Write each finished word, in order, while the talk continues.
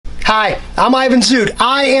Hi, I'm Ivan Zoot.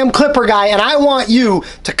 I am Clipper Guy, and I want you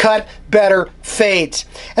to cut better fades.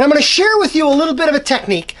 And I'm going to share with you a little bit of a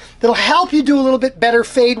technique that'll help you do a little bit better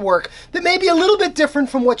fade work that may be a little bit different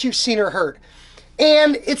from what you've seen or heard.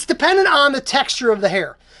 And it's dependent on the texture of the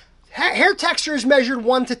hair. Hair texture is measured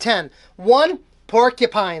 1 to 10. 1,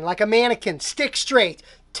 porcupine, like a mannequin, stick straight.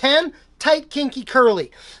 10, tight, kinky, curly.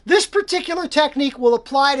 This particular technique will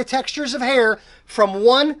apply to textures of hair from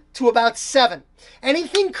 1 to about 7.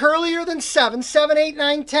 Anything curlier than 7, 7, 8,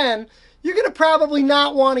 9, 10, you're going to probably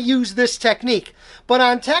not want to use this technique. But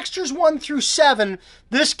on textures 1 through 7,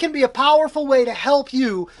 this can be a powerful way to help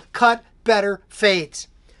you cut better fades.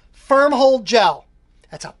 Firm hold gel.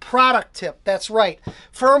 That's a product tip. That's right.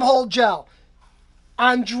 Firm hold gel.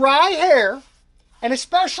 On dry hair, and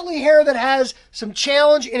especially hair that has some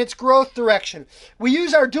challenge in its growth direction, we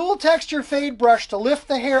use our dual texture fade brush to lift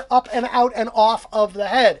the hair up and out and off of the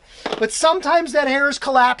head. But sometimes that hair is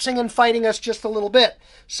collapsing and fighting us just a little bit.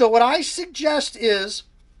 So what I suggest is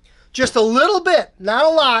just a little bit, not a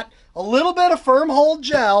lot, a little bit of firm hold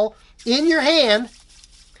gel in your hand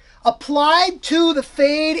applied to the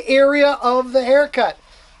fade area of the haircut.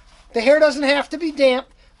 The hair doesn't have to be damp.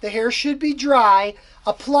 The hair should be dry.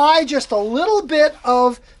 Apply just a little bit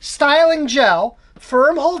of styling gel,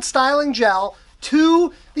 firm hold styling gel,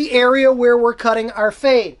 to the area where we're cutting our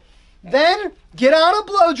fade. Then get on a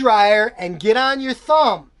blow dryer and get on your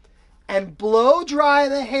thumb and blow dry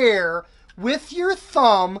the hair with your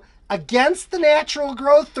thumb against the natural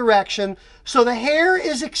growth direction so the hair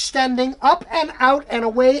is extending up and out and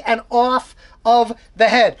away and off of the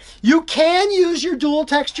head. You can use your dual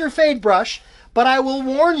texture fade brush, but I will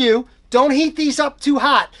warn you, don't heat these up too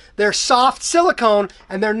hot. They're soft silicone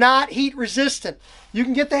and they're not heat resistant. You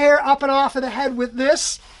can get the hair up and off of the head with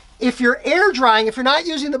this. If you're air drying, if you're not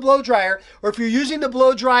using the blow dryer, or if you're using the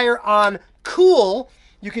blow dryer on cool,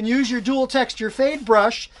 you can use your dual texture fade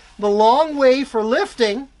brush the long way for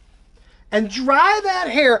lifting and dry that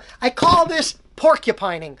hair. I call this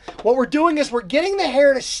porcupining. What we're doing is we're getting the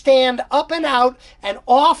hair to stand up and out and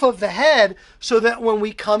off of the head so that when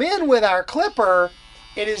we come in with our clipper,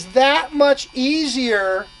 it is that much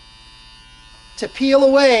easier to peel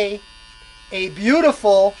away a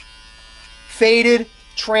beautiful faded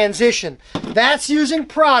transition. That's using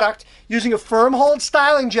product, using a firm hold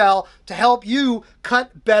styling gel to help you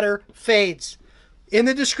cut better fades. In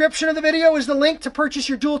the description of the video is the link to purchase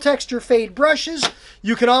your dual texture fade brushes.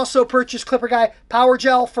 You can also purchase Clipper Guy Power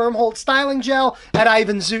Gel Firm Hold Styling Gel at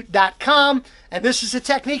ivanzoot.com. And this is a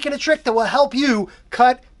technique and a trick that will help you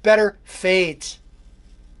cut better fades.